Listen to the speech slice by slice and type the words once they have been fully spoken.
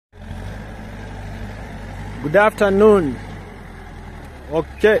Good afternoon.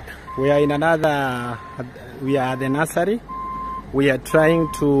 Okay, we are at the nursery. We are trying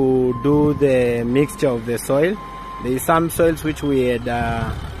to do the mixture of the soil. There is some soils which we had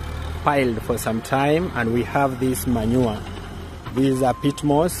piled for some time, and we have this manure. These are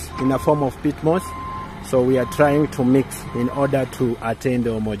pittmoss, in a form of pittmoss. So we are trying to mix in order to attain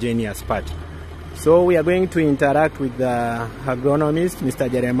the homogeneous part. So we are going to interact with the agronomist,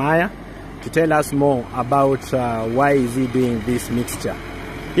 Mr. Jeremiah, to tell us more about why is he doing this mixture.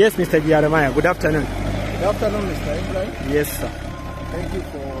 Yes, Mr. Jeremiah, good afternoon. Good afternoon, Mr. Ibrahim. Yes, sir. Thank you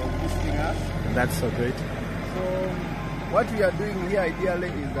for visiting us. That's so great. So, what we are doing here ideally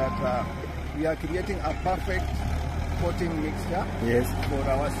is that we are creating a perfect potting mixture for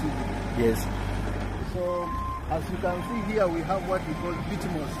our seed. Yes. So, as you can see here, we have what we call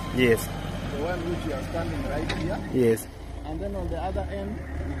pittmoss. Yes. The one which we are standing right here. Yes. And then on the other end,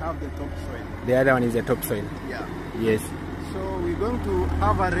 we have the topsoil. The other one is the topsoil. Yeah. Yes. So we're going to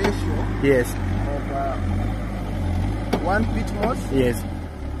have a ratio of 1 pittmoss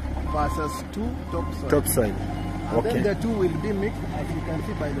versus 2 topsoil. Topsoil. And then the two will be mixed, as you can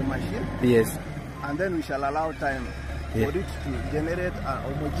see by the machine. Yes. And then we shall allow time for it to generate a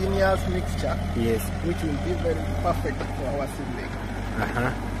homogeneous mixture. Yes. Which will be very perfect for our seedling.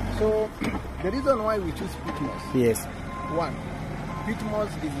 So the reason why we choose pittmoss. Yes. 1. Pittmoss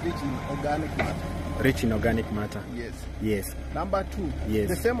is rich in organic matter. Rich in organic matter. Yes. Yes. Number 2.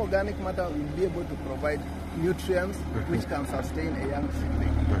 The same organic matter will be able to provide nutrients which can sustain a young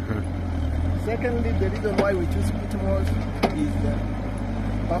seedling. Secondly, the reason why we choose pittmoss is the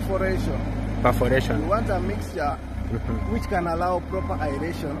perforation. Perforation. We want a mixture which can allow proper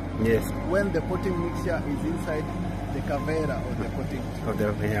aeration when the potting mixture is inside the cavera or the potting.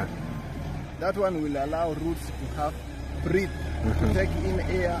 That one will allow roots to have breathe, to take in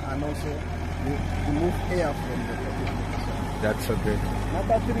air and also remove air from the potting mixture. That's so great.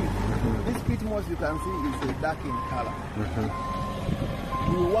 Number 3, this pittmoss you can see is a dark in color.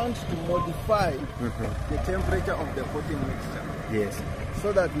 We want to modify the temperature of the potting mixture. Yes.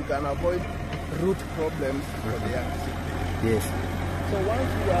 So that we can avoid root problems for the young seedling. Yes. So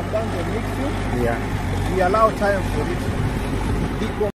once we have done the mixing, we allow time for it to decompose.